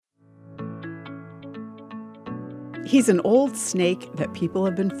He's an old snake that people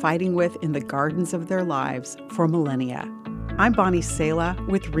have been fighting with in the gardens of their lives for millennia. I'm Bonnie Sala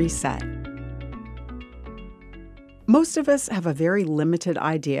with Reset. Most of us have a very limited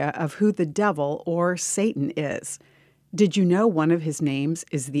idea of who the devil or Satan is. Did you know one of his names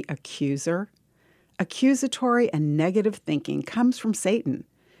is the accuser? Accusatory and negative thinking comes from Satan.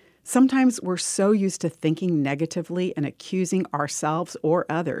 Sometimes we're so used to thinking negatively and accusing ourselves or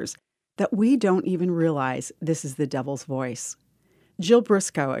others that we don't even realize this is the devil's voice. Jill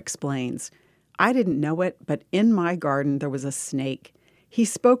Briscoe explains, "I didn't know it, but in my garden there was a snake. He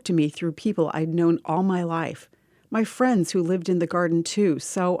spoke to me through people I'd known all my life, my friends who lived in the garden too,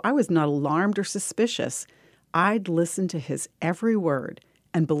 so I was not alarmed or suspicious. I'd listened to his every word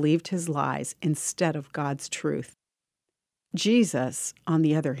and believed his lies instead of God's truth." Jesus, on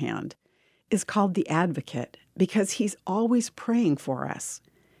the other hand, is called the advocate because he's always praying for us.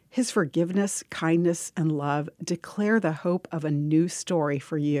 His forgiveness, kindness, and love declare the hope of a new story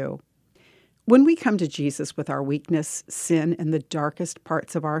for you. When we come to Jesus with our weakness, sin, and the darkest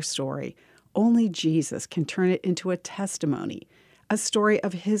parts of our story, only Jesus can turn it into a testimony, a story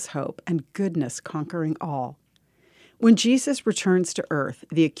of his hope and goodness conquering all. When Jesus returns to earth,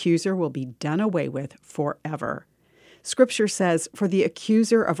 the accuser will be done away with forever. Scripture says, "For the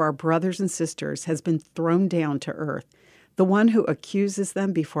accuser of our brothers and sisters has been thrown down to earth, the one who accuses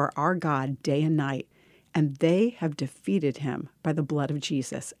them before our God day and night, and they have defeated him by the blood of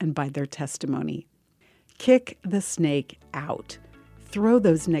Jesus and by their testimony." Kick the snake out. Throw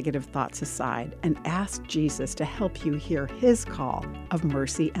those negative thoughts aside and ask Jesus to help you hear his call of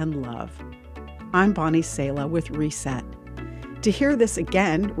mercy and love. I'm Bonnie Sala with Reset. To hear this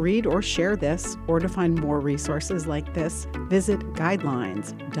again, read or share this, or to find more resources like this, visit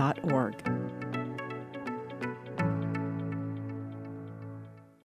guidelines.org.